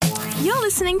You're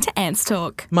listening to Ants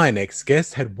Talk. My next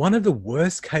guest had one of the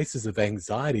worst cases of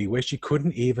anxiety where she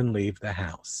couldn't even leave the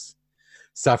house.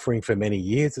 Suffering for many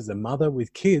years as a mother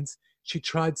with kids, she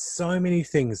tried so many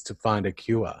things to find a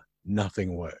cure.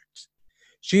 Nothing worked.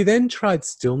 She then tried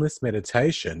stillness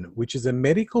meditation, which is a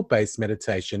medical-based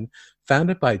meditation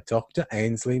founded by Dr.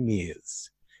 Ainsley Mears.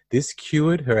 This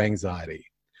cured her anxiety.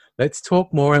 Let's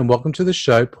talk more and welcome to the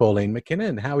show, Pauline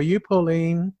McKinnon. How are you,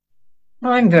 Pauline?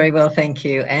 I'm very well, thank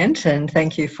you, Ant, and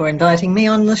thank you for inviting me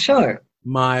on the show.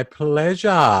 My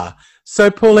pleasure. So,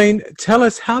 Pauline, tell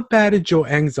us, how bad did your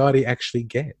anxiety actually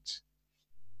get?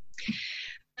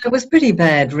 It was pretty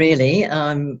bad, really.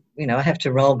 I have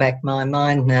to roll back my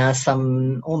mind now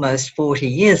some almost 40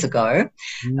 years ago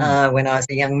when I was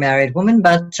a young married woman,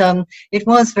 but it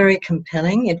was very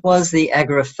compelling. It was the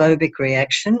agoraphobic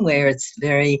reaction where it's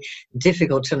very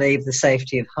difficult to leave the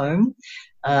safety of home.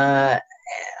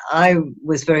 I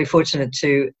was very fortunate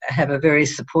to have a very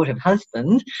supportive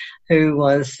husband who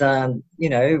was,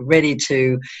 ready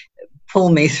to pull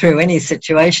me through any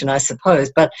situation, I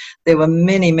suppose. But there were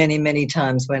many, many, many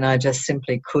times when I just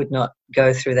simply could not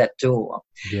go through that door.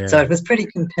 Yeah. So it was pretty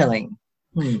compelling.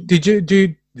 Do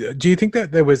you think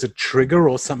that there was a trigger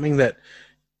or something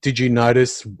did you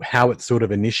notice how it sort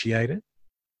of initiated?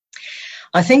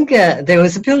 I think there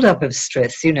was a build-up of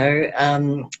stress,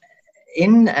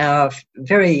 in our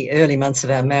very early months of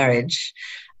our marriage,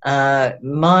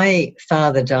 my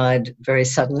father died very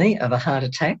suddenly of a heart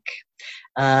attack.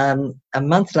 A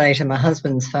month later, my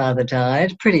husband's father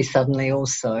died pretty suddenly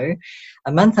also.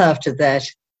 A month after that,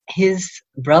 his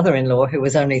brother-in-law, who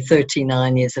was only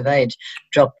 39 years of age,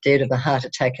 dropped dead of a heart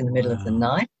attack in the middle of the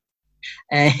night.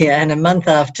 And a month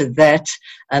after that,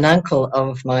 an uncle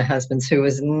of my husband's, who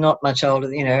was not much older,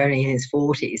 only in his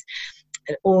 40s,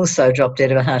 also dropped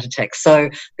dead of a heart attack. So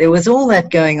there was all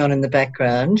that going on in the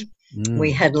background.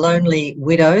 We had lonely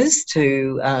widows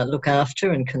to look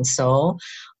after and console.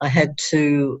 I had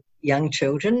 2 young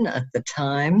children at the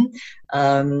time.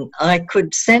 I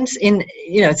could sense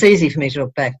it's easy for me to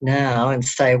look back now and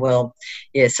say, well,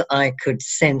 yes, I could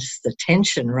sense the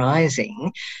tension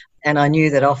rising, and I knew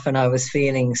that often I was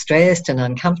feeling stressed and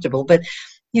uncomfortable, but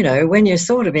when you're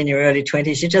sort of in your early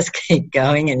 20s, you just keep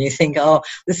going and you think, oh,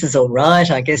 this is all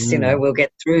right. I guess, we'll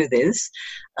get through this.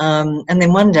 And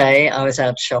then one day I was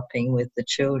out shopping with the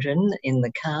children in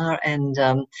the car and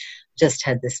just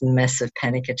had this massive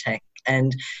panic attack.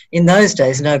 And in those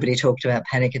days, nobody talked about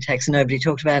panic attacks. Nobody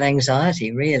talked about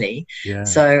anxiety, really. Yeah.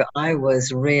 So I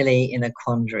was really in a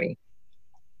quandary.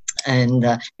 And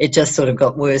it just sort of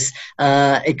got worse.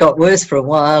 It got worse for a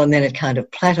while and then it kind of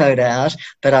plateaued out,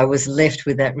 but I was left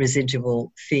with that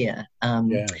residual fear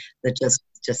that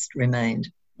just remained.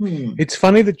 It's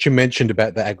funny that you mentioned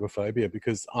about the agoraphobia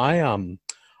because I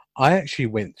actually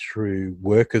went through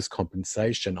workers'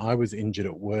 compensation. I was injured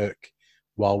at work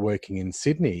while working in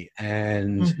Sydney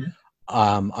and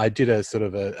I did a sort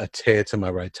of a tear to my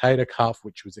rotator cuff,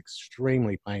 which was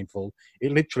extremely painful.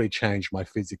 It literally changed my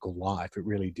physical life. It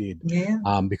really did. Yeah.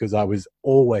 Because I was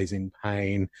always in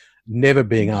pain, never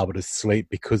being able to sleep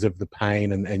because of the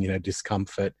pain and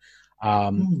discomfort.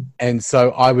 And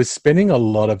so I was spending a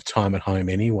lot of time at home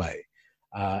anyway.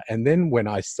 And then when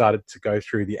I started to go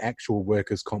through the actual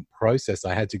workers' comp process,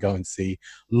 I had to go and see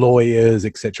lawyers,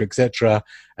 et cetera, et cetera.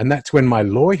 And that's when my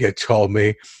lawyer told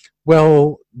me,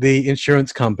 well, the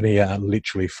insurance company are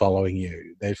literally following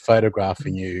you. They're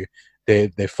photographing you.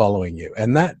 They're following you.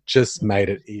 And that just made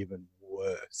it even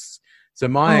worse. So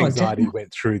my anxiety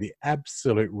went through the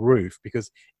absolute roof because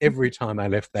every time I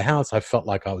left the house, I felt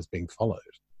like I was being followed.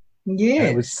 Yeah,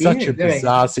 it was such a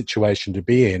bizarre situation to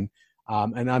be in.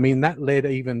 And I mean, that led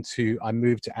even to, I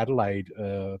moved to Adelaide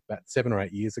about 7 or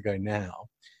 8 years ago now.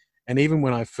 And even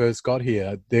when I first got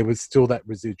here, there was still that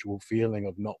residual feeling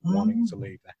of not wanting to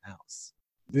leave the house.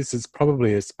 This is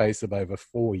probably a space of over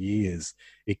 4 years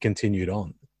it continued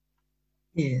on.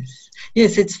 Yes,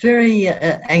 it's very,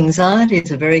 anxiety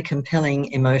is a very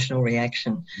compelling emotional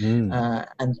reaction.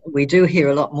 And we do hear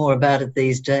a lot more about it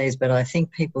these days, but I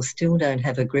think people still don't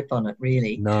have a grip on it,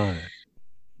 really. No.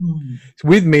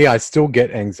 With me, I still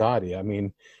get anxiety. I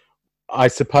mean, I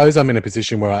suppose I'm in a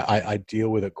position where I deal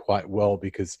with it quite well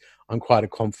because I'm quite a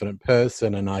confident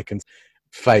person and I can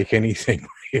fake anything,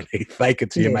 really. Fake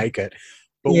it till you make it.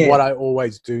 But what I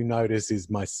always do notice is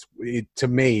to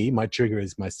me, my trigger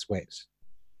is my sweat.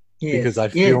 Because I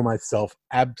feel myself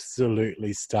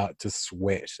absolutely start to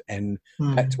sweat. And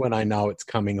that's when I know it's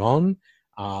coming on.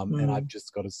 And I've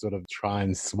just got to sort of try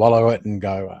and swallow it and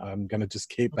go, I'm going to just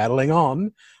keep battling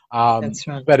on. That's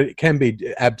right. But it can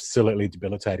be absolutely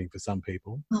debilitating for some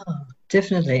people. Oh,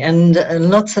 definitely. And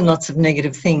lots of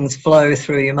negative things flow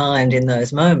through your mind in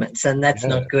those moments, and that's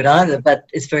not good either. But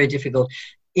it's very difficult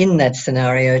in that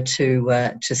scenario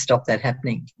to stop that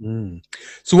happening.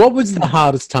 So what was the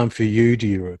hardest time for you, do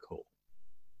you recall?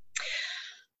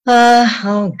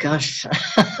 Oh gosh,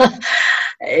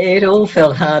 it all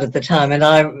felt hard at the time,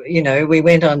 and we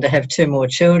went on to have 2 more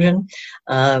children,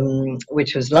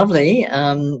 which was lovely,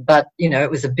 but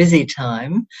it was a busy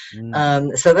time.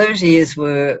 So those years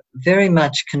were very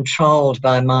much controlled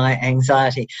by my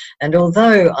anxiety, and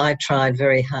although I tried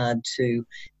very hard to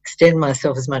extend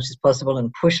myself as much as possible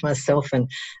and push myself,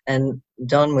 and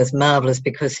Don was marvellous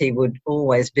because he would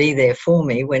always be there for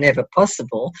me whenever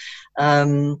possible.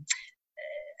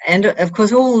 And of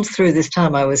course, all through this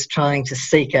time, I was trying to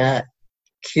seek a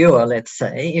cure, let's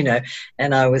say,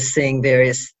 and I was seeing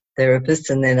various therapists,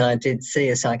 and then I did see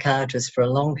a psychiatrist for a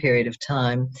long period of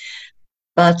time.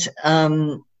 But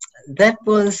that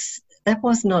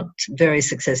was not very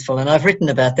successful, and I've written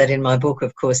about that in my book,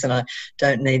 of course, and I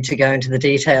don't need to go into the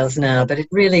details now, but it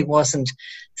really wasn't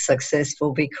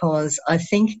successful because I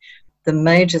think the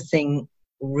major thing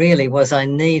really was I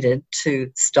needed to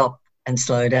stop and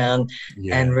slow down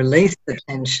and release the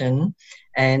tension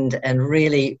and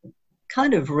really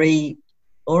kind of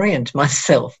reorient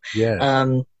myself.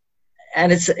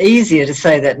 And it's easier to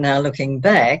say that now looking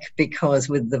back, because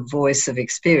with the voice of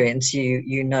experience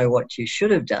you know what you should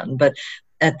have done, but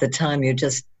at the time you're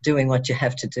just doing what you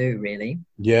have to do, really.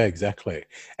 Yeah, exactly.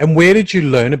 And where did you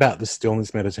learn about the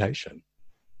stillness meditation?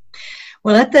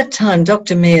 Well, at that time,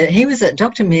 Dr.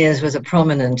 Mears was a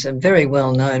prominent and very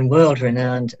well-known,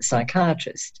 world-renowned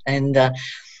psychiatrist. And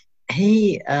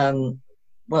he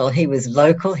was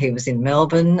local, he was in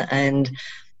Melbourne, and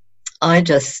I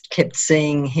just kept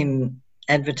seeing him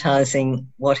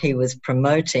advertising what he was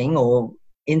promoting or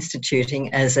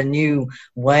instituting as a new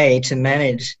way to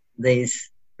manage these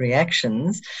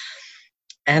reactions.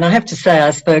 And I have to say, I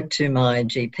spoke to my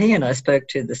GP and I spoke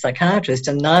to the psychiatrist,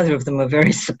 and neither of them were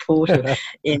very supportive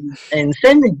in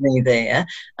sending me there,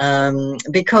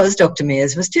 because Dr.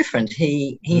 Mears was different.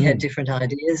 He had different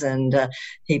ideas, and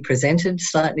he presented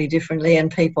slightly differently,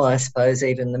 and people, I suppose,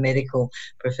 even the medical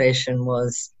profession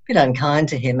was a bit unkind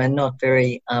to him and not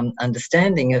very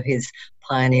understanding of his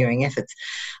pioneering efforts.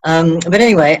 But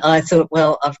anyway, I thought,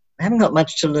 well, I haven't got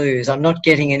much to lose. I'm not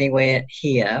getting anywhere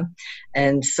here.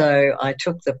 And so I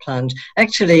took the plunge.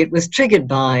 Actually, it was triggered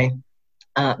by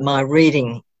my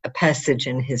reading a passage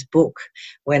in his book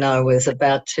when I was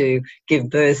about to give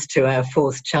birth to our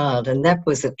 4th child. And that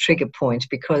was a trigger point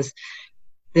because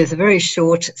there's a very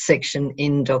short section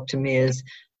in Dr. Mears'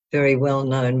 very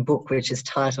well-known book, which is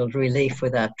titled Relief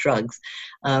Without Drugs,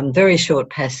 very short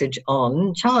passage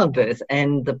on childbirth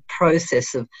and the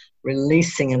process of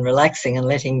releasing and relaxing and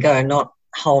letting go, not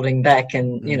holding back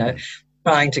and,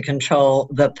 trying to control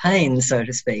the pain, so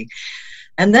to speak.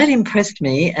 And that impressed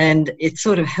me, and it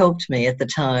sort of helped me at the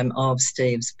time of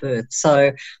Steve's birth.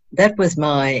 So that was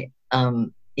my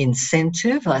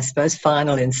incentive, I suppose,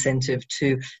 final incentive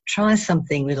to try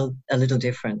something a little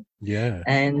different. Yeah.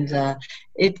 And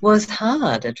it was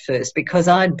hard at first because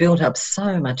I'd built up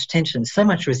so much tension, so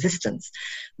much resistance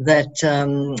that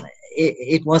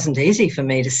it wasn't easy for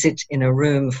me to sit in a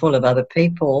room full of other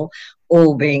people,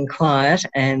 all being quiet,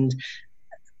 and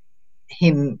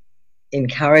him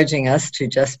encouraging us to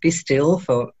just be still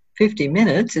for 50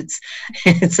 minutes.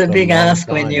 It's a big ask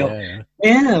when you're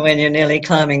nearly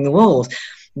climbing the walls.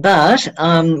 But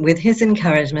with his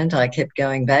encouragement, I kept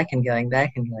going back and going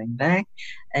back and going back.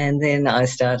 And then I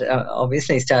started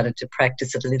to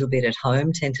practice it a little bit at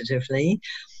home, tentatively.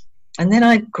 And then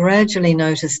I gradually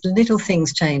noticed little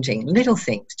things changing, little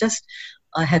things. Just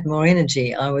I had more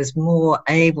energy. I was more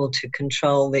able to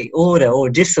control the order or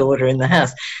disorder in the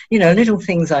house. Little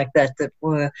things like that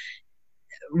were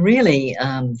really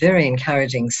very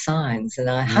encouraging signs. And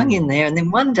I hung in there. And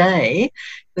then one day, it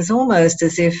was almost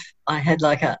as if I had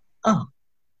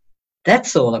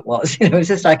that's all it was. It was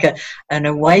just like an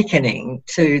awakening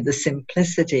to the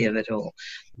simplicity of it all.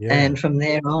 Yeah. And from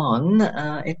there on,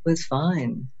 it was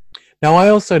fine. Now, I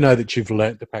also know that you've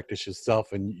learnt to practice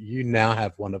yourself, and you now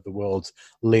have one of the world's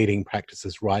leading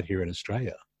practices right here in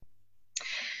Australia.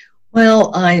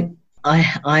 Well, I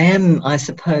am, I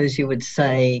suppose you would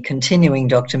say, continuing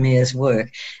Dr. Mears' work.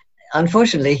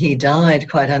 Unfortunately, he died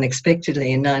quite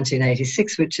unexpectedly in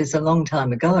 1986, which is a long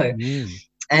time ago.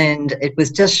 And it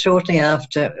was just shortly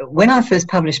after, when I first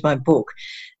published my book,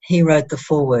 he wrote the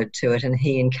foreword to it, and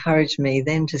he encouraged me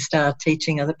then to start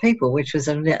teaching other people, which was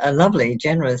a lovely,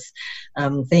 generous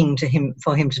thing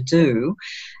for him to do.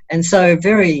 And so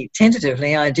very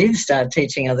tentatively, I did start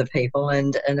teaching other people,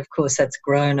 and of course that's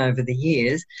grown over the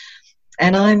years.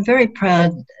 And I'm very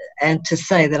proud and to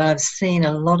say that I've seen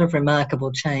a lot of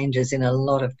remarkable changes in a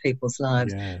lot of people's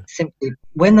lives, simply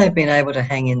when they've been able to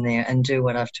hang in there and do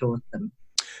what I've taught them.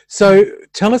 So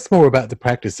tell us more about the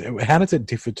practice. How does it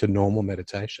differ to normal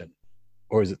meditation,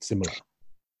 or is it similar?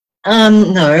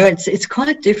 No, it's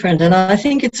quite different, and I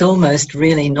think it's almost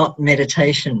really not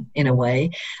meditation in a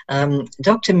way.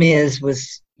 Dr. Mears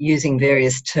was using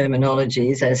various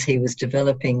terminologies as he was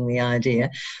developing the idea,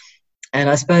 and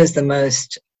I suppose the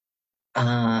most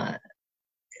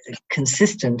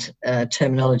consistent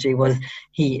terminology was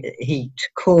he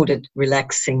called it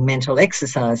relaxing mental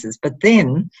exercises. But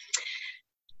then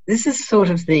this is sort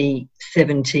of the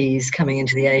 70s coming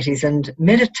into the 80s, and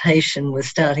meditation was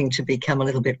starting to become a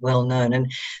little bit well known. And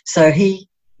so he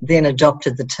then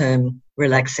adopted the term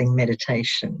relaxing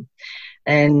meditation.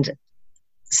 And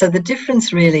so the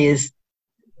difference really is,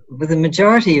 with the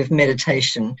majority of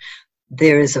meditation,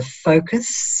 there is a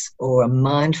focus or a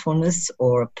mindfulness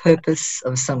or a purpose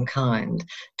of some kind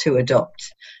to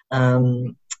adopt.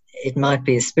 It might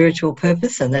be a spiritual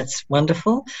purpose, and that's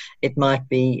wonderful. It might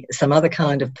be some other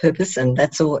kind of purpose, and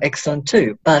that's all excellent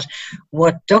too. But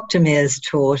what Dr. Mears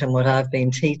taught and what I've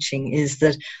been teaching is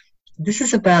that this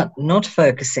is about not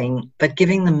focusing, but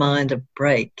giving the mind a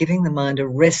break, giving the mind a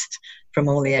rest from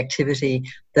all the activity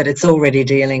that it's already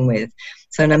dealing with.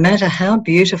 So no matter how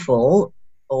beautiful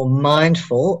or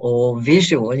mindful or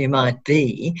visual you might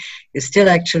be, you're still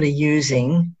actually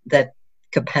using that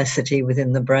capacity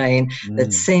within the brain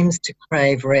that seems to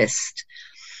crave rest.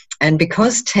 And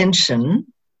because tension,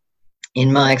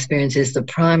 in my experience, is the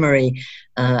primary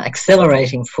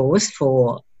accelerating force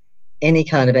for any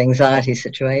kind of anxiety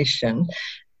situation,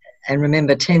 and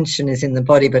remember, tension is in the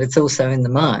body, but it's also in the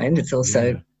mind. It's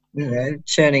also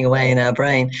churning away in our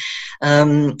brain.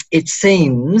 It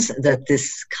seems that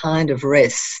this kind of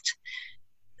rest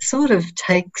sort of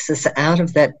takes us out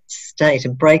of that state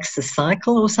and breaks the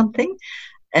cycle or something.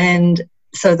 And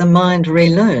so the mind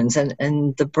relearns,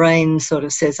 and the brain sort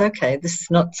of says, okay, this is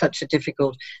not such a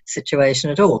difficult situation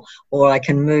at all, or I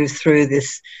can move through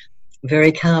this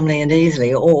very calmly and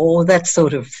easily, or that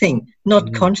sort of thing.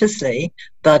 Not consciously,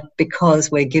 but because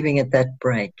we're giving it that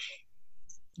break.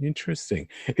 Interesting.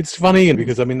 It's funny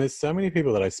because, I mean, there's so many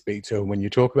people that I speak to, and when you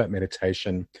talk about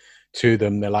meditation to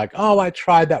them, they're like, oh, I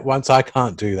tried that once, I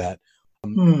can't do that.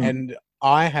 And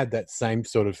I had that same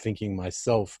sort of thinking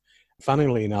myself.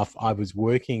 Funnily enough, I was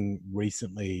working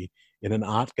recently in an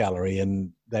art gallery,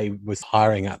 and they was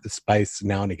hiring out the space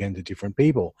now and again to different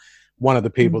people. One of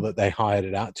the people that they hired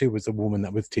it out to was a woman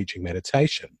that was teaching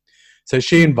meditation. So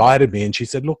she invited me, and she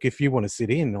said, look, if you want to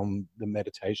sit in on the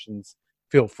meditations,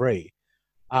 feel free.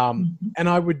 And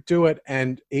I would do it,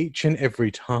 and each and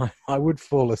every time I would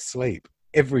fall asleep,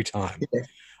 every time.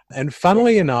 And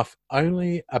funnily enough,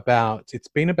 it's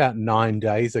been about 9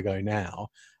 days ago now,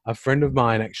 a friend of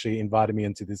mine actually invited me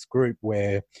into this group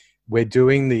where we're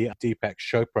doing the Deepak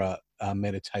Chopra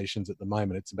meditations at the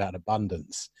moment. It's about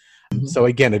abundance. So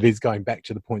again, it is going back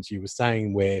to the points you were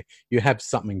saying, where you have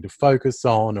something to focus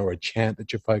on or a chant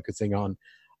that you're focusing on,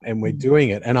 and we're doing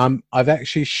it. And I've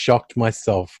actually shocked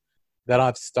myself that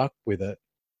I've stuck with it.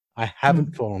 I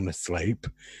haven't fallen asleep,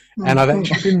 and I've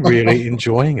actually been really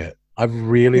enjoying it. I've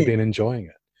really been enjoying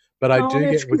it. But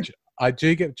I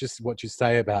do get just what you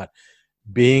say about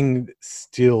being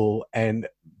still and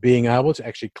being able to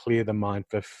actually clear the mind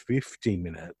for 50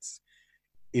 minutes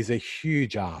is a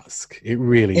huge ask. It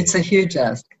really is. It's a huge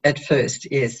ask at first,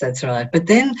 yes, that's right. But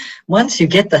then once you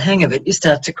get the hang of it, you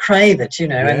start to crave it,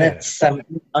 and that's,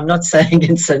 I'm not saying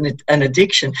it's an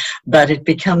addiction, but it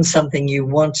becomes something you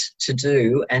want to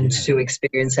do and to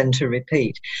experience and to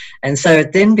repeat. And so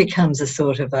it then becomes a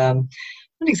sort of,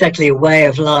 not exactly a way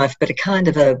of life, but a kind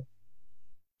of a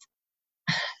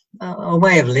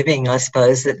way of living, I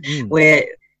suppose, that where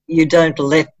you don't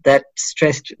let that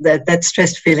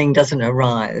stressed feeling doesn't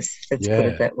arise. Let's put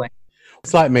it that way.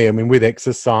 It's like me. I mean, with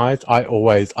exercise,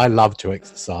 I love to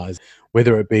exercise,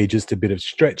 whether it be just a bit of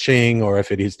stretching or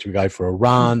if it is to go for a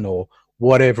run or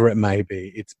whatever it may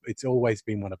be. It's always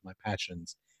been one of my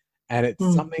passions, and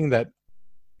it's something that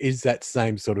is that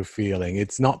same sort of feeling.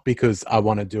 It's not because I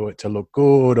want to do it to look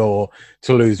good or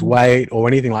to lose weight or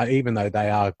anything like, even though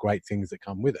they are great things that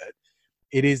come with it.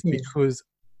 It is because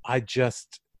I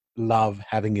just love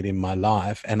having it in my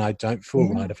life, and I don't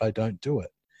feel right if I don't do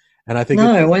it. And I think it's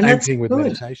the same thing with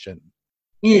meditation.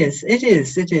 Yes, it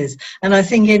is. It is. And I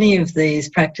think any of these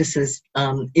practices,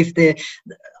 if they're,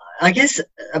 I guess,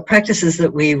 practices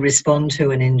that we respond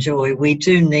to and enjoy, we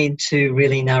do need to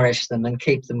really nourish them and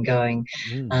keep them going.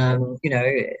 Mm. You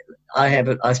know, I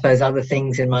have, I suppose, other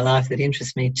things in my life that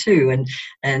interest me too,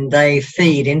 and they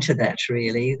feed into that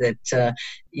really. That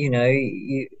you know,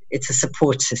 it's a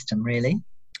support system really.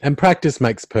 And practice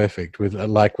makes perfect with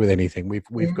like with anything. We've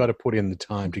Yeah. got to put in the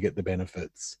time to get the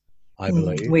benefits, I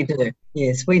believe. We do.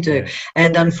 Yes, we do. Yeah.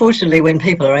 And unfortunately, when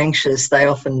people are anxious, they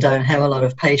often don't have a lot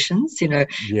of patience, you know,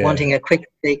 Yeah. wanting a quick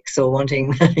fix or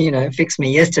wanting, you know, fix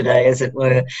me yesterday, as it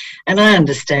were. And I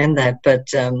understand that, but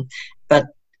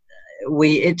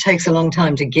it takes a long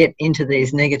time to get into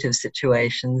these negative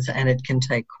situations, and it can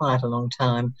take quite a long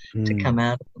time to come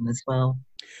out of them as well.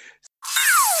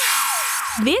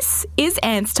 This is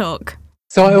Ants Talk.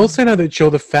 So I also know that you're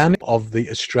the founder of the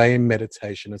Australian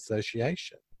Meditation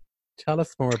Association. Tell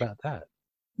us more about that.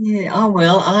 Yeah, oh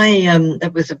well,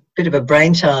 it was a bit of a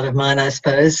brainchild of mine, I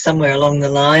suppose. Somewhere along the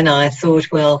line, I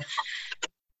thought, well,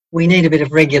 we need a bit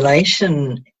of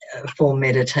regulation for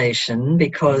meditation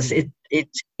because it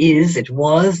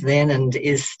was then and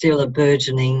is still a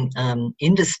burgeoning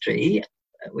industry,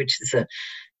 which is a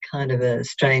kind of a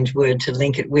strange word to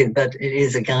link it with, but it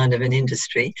is a kind of an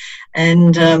industry.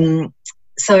 And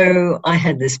so I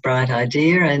had this bright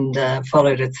idea and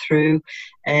followed it through,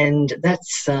 and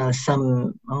that's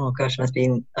must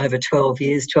be over 12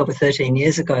 or 13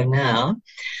 years ago now.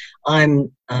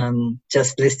 I'm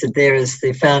just listed there as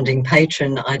the founding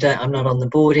patron. I'm not on the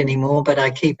board anymore, but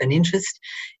I keep an interest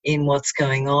in what's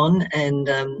going on, and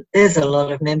there's a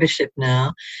lot of membership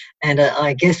now, and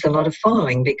I guess a lot of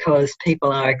following because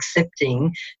people are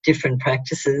accepting different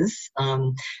practices,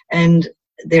 and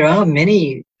there are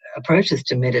many approaches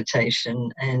to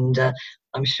meditation, and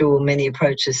I'm sure many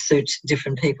approaches suit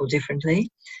different people differently,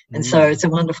 and so it's a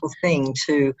wonderful thing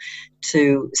to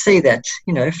see that,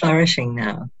 you know, flourishing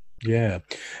now. Yeah.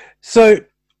 So,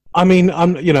 I mean,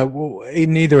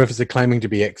 neither of us are claiming to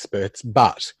be experts,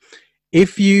 but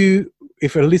if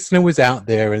a listener was out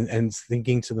there and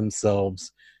thinking to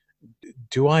themselves,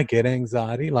 do I get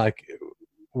anxiety? Like,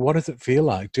 what does it feel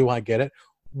like? Do I get it?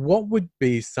 What would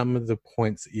be some of the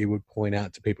points that you would point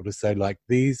out to people to say, like,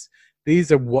 these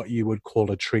are what you would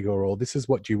call a trigger, or this is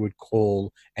what you would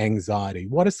call anxiety?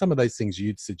 What are some of those things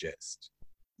you'd suggest?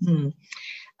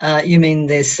 You mean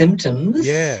their symptoms?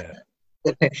 Yeah.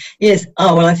 Yes.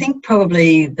 Oh, well, I think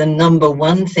probably the number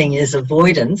one thing is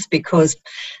avoidance, because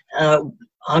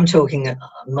I'm talking,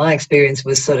 my experience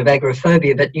was sort of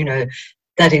agoraphobia, but, you know,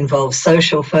 that involves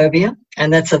social phobia,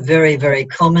 and that's a very, very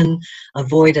common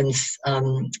avoidance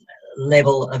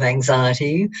level of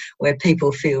anxiety where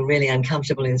people feel really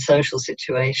uncomfortable in social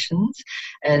situations,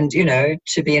 and, you know,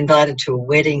 to be invited to a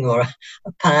wedding or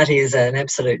a party is an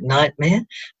absolute nightmare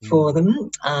for them.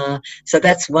 So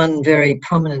that's one very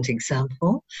prominent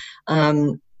example.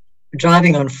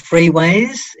 Driving on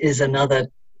freeways is another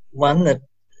one that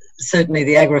certainly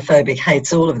the agoraphobic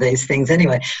hates all of these things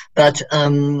anyway, but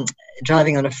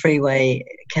driving on a freeway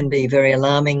can be very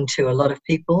alarming to a lot of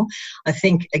people. I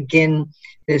think, again,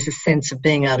 there's a sense of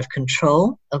being out of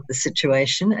control of the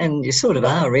situation, and you sort of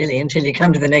are really until you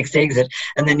come to the next exit,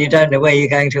 and then you don't know where you're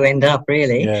going to end up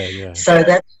really. Yeah. So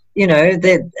that, you know,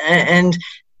 and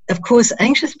of course,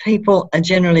 anxious people are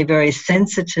generally very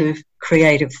sensitive,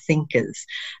 creative thinkers.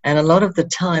 And a lot of the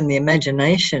time, the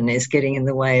imagination is getting in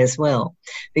the way as well.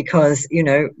 Because, you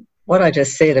know, what I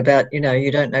just said about, you know,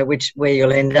 you don't know where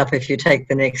you'll end up if you take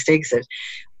the next exit,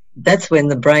 that's when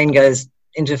the brain goes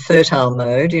into fertile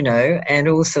mode, you know, and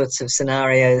all sorts of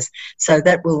scenarios. So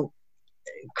that will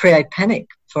create panic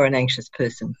for an anxious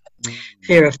person.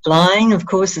 Fear of flying, of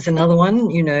course, is another one,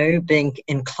 you know, being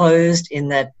enclosed in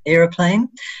that aeroplane.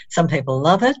 Some people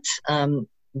love it.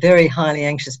 Very highly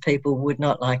anxious people would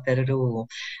not like that at all.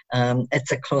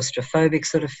 It's a claustrophobic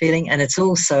sort of feeling, and it's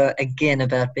also, again,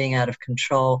 about being out of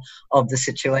control of the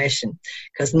situation,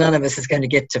 because none of us is going to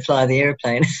get to fly the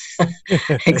aeroplane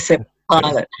except the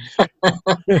pilot.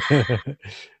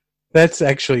 That's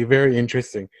actually very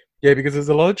interesting. Yeah, because there's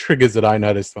a lot of triggers that I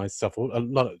noticed myself, a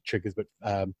lot of triggers, but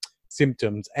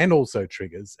symptoms and also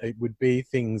triggers. It would be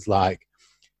things like,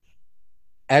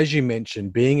 as you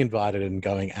mentioned, being invited and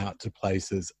going out to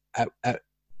places. At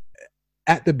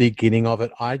the beginning of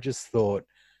it, I just thought,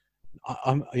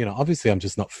 obviously I'm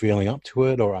just not feeling up to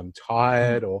it, or I'm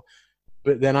tired,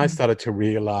 but then I started to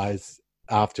realize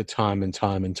after time and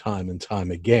time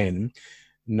again,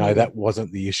 no, that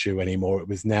wasn't the issue anymore. It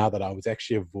was now that I was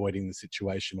actually avoiding the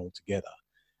situation altogether.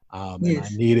 And I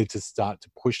needed to start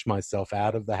to push myself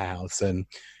out of the house. And,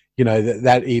 you know,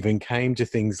 that even came to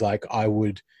things like I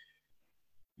would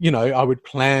I would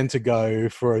plan to go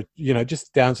for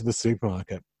just down to the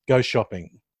supermarket, go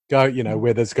shopping, go,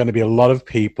 where there's going to be a lot of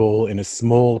people in a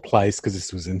small place, because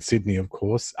this was in Sydney, of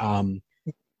course. And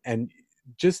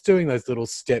just doing those little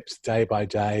steps day by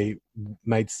day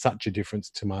made such a difference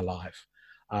to my life.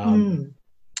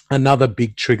 Another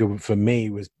big trigger for me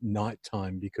was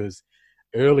nighttime, because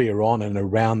earlier on and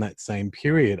around that same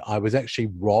period, I was actually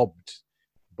robbed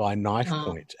by knife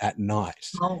point at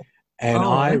night. And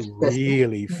I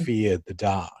really feared the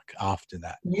dark after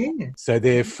that. Yeah. So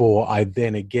therefore, I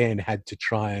then again had to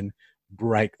try and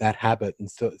break that habit and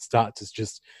start to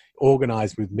just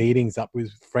organize with meetings up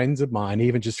with friends of mine,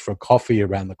 even just for coffee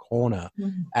around the corner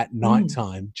at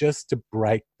nighttime, just to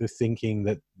break the thinking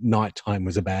that nighttime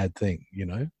was a bad thing,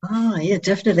 Oh, yeah,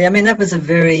 definitely. I mean, that's a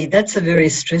very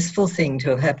stressful thing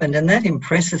to have happened, and that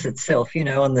impresses itself,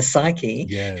 on the psyche.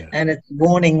 Yeah. And it's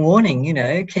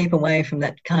warning, keep away from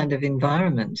that kind of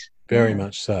environment. Very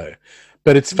much so.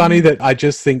 But it's funny that I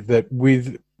just think that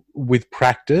with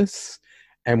practice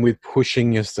and with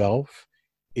pushing yourself,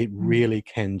 it really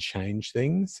can change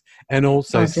things. And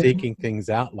also seeking things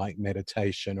out like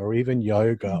meditation or even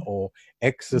yoga or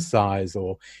exercise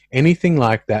or anything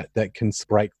like that can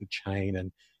break the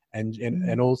chain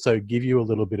and also give you a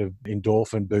little bit of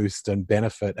endorphin boost and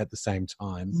benefit at the same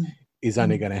time is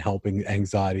only going to help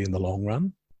anxiety in the long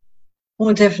run.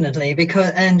 Well, definitely,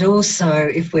 and also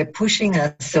if we're pushing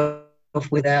ourselves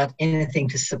without anything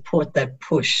to support that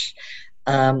push,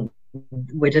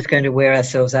 we're just going to wear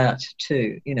ourselves out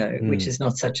too, which is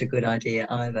not such a good idea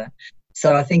either.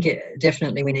 So I think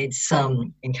definitely we need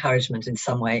some encouragement in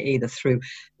some way, either through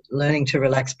learning to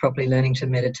relax properly, learning to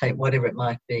meditate, whatever it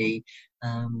might be.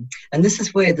 And this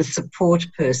is where the support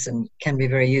person can be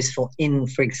very useful in,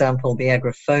 for example, the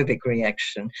agoraphobic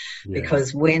reaction,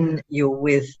 because when you're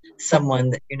with someone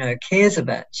that, cares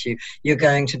about you, you're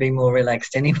going to be more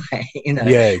relaxed anyway,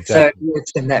 Yeah, exactly. So it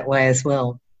works in that way as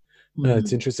well. No,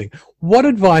 it's interesting. What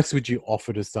advice would you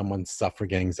offer to someone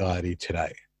suffering anxiety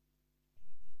today?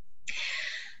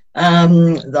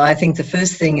 I think the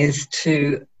first thing is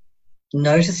to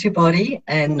notice your body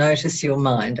and notice your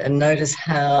mind, and notice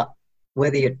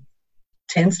whether you're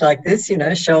tense like this,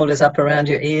 shoulders up around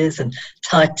your ears and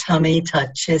tight tummy,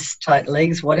 tight chest, tight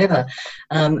legs, whatever.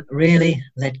 Really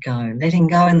let go. Letting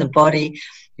go in the body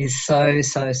is so,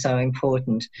 so, so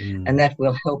important. And that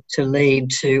will help to lead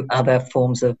to other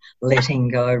forms of letting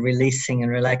go, releasing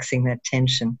and relaxing that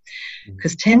tension.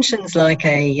 Because tension's like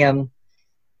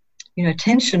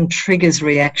tension triggers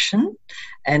reaction,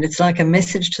 and it's like a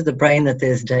message to the brain that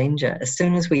there's danger. As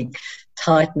soon as we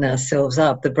tighten ourselves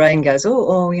up, the brain goes,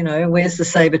 where's the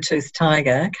saber-toothed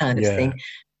tiger kind of thing.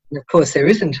 And of course, there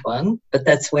isn't one, but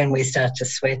that's when we start to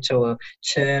sweat or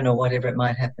churn or whatever it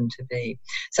might happen to be.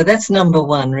 So that's number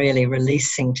one, really,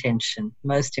 releasing tension,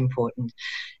 most important.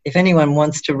 If anyone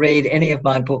wants to read any of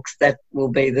my books, that will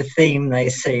be the theme they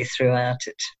see throughout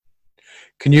it.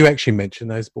 Can you actually mention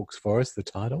those books for us, the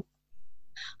title?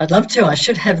 I'd love to. I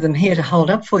should have them here to hold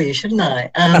up for you, shouldn't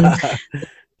I? The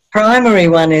primary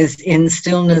one is In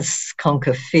Stillness,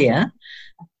 Conquer Fear.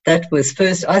 That was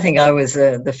first, I think I was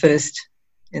the first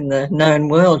in the known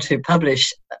world to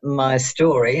publish my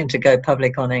story and to go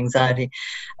public on anxiety.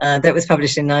 That was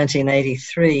published in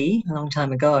 1983, a long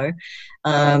time ago.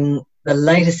 The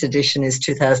latest edition is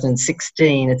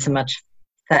 2016. It's a much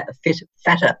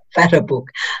fatter book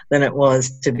than it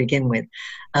was to begin with.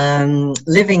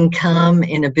 Living Calm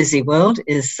in a Busy World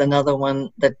is another one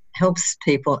that helps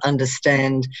people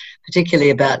understand,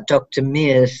 particularly about Dr.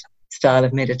 Mears' style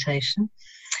of meditation.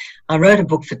 I wrote a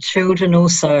book for children,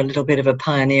 also a little bit of a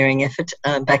pioneering effort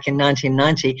back in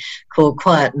 1990 called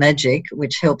Quiet Magic,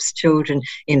 which helps children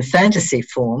in fantasy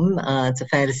form, it's a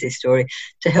fantasy story,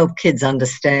 to help kids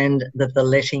understand that the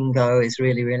letting go is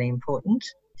really, really important.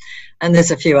 And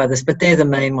there's a few others, but they're the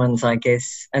main ones, I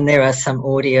guess. And there are some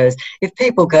audios. If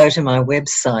people go to my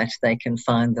website, they can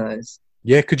find those.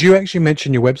 Yeah, could you actually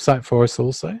mention your website for us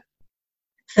also?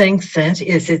 Thanks, Ant.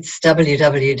 Yes, it's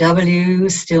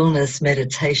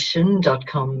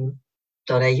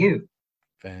www.stillnessmeditation.com.au.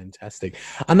 Fantastic.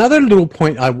 Another little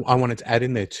point I wanted to add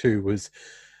in there too was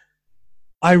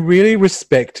I really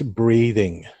respect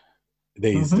breathing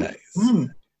these days.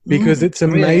 Because it's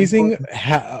amazing really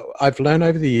how I've learned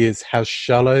over the years how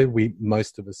shallow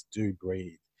most of us do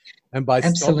breathe. And by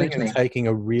stopping and taking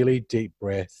a really deep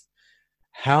breath,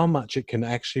 how much it can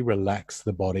actually relax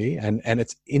the body, and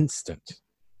it's instant.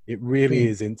 It really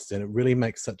is instant. It really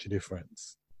makes such a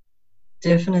difference.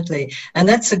 Definitely. And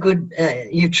that's a good,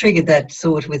 you triggered that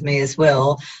thought with me as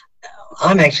well.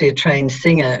 I'm actually a trained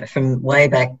singer from way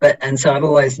back, and so I've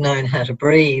always known how to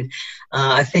breathe.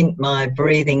 I think my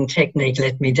breathing technique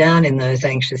let me down in those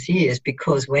anxious years,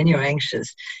 because when you're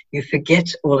anxious, you forget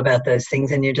all about those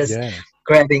things and you're just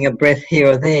grabbing a breath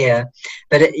here or there.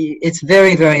 But it's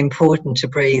very, very important to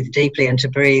breathe deeply and to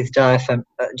breathe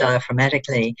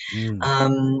diaphragmatically.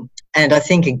 And I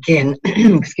think, again,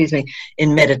 excuse me,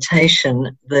 in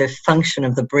meditation, the function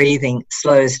of the breathing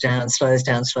slows down, so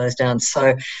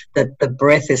that the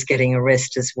breath is getting a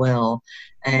rest as well.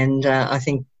 And I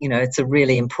think, it's a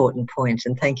really important point,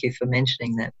 and thank you for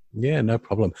mentioning that. Yeah, no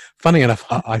problem. Funny enough,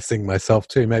 I sing myself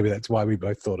too. Maybe that's why we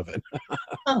both thought of it.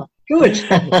 Oh, good.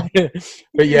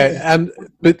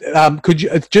 But could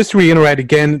you just reiterate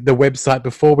again the website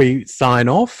before we sign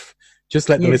off? Just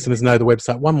let the listeners know the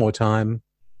website one more time.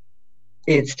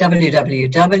 It's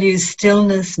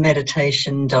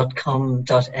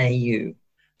www.stillnessmeditation.com.au.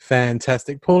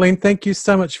 Fantastic. Pauline, thank you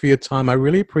so much for your time. I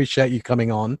really appreciate you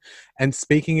coming on and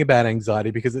speaking about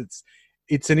anxiety, because it's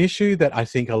an issue that I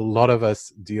think a lot of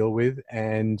us deal with,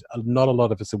 and not a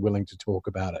lot of us are willing to talk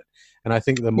about it. And I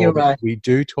think the more that we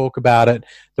do talk about it,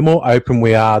 the more open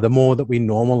we are, the more that we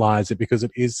normalize it, because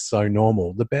it is so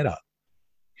normal, the better.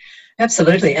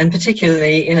 Absolutely, and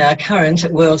particularly in our current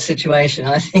world situation,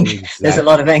 I think there's a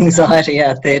lot of anxiety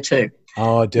out there too.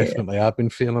 Oh, definitely. Yeah. I've been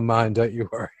feeling mine, don't you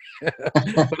worry.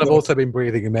 But I've also been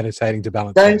breathing and meditating to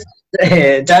balance.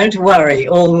 Don't worry,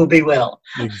 all will be well.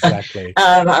 Exactly.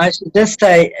 I should just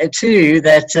say too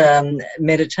that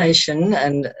meditation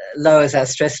and lowers our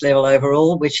stress level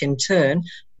overall, which in turn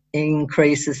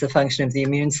increases the function of the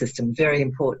immune system. Very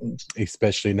important.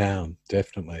 Especially now,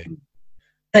 definitely.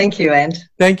 Thank you, Ant.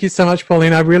 Thank you so much,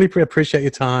 Pauline. I really appreciate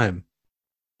your time.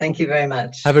 Thank you very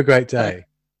much. Have a great day.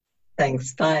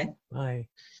 Thanks. Bye. Bye.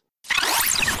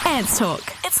 Ants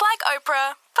Talk. It's like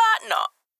Oprah, but not.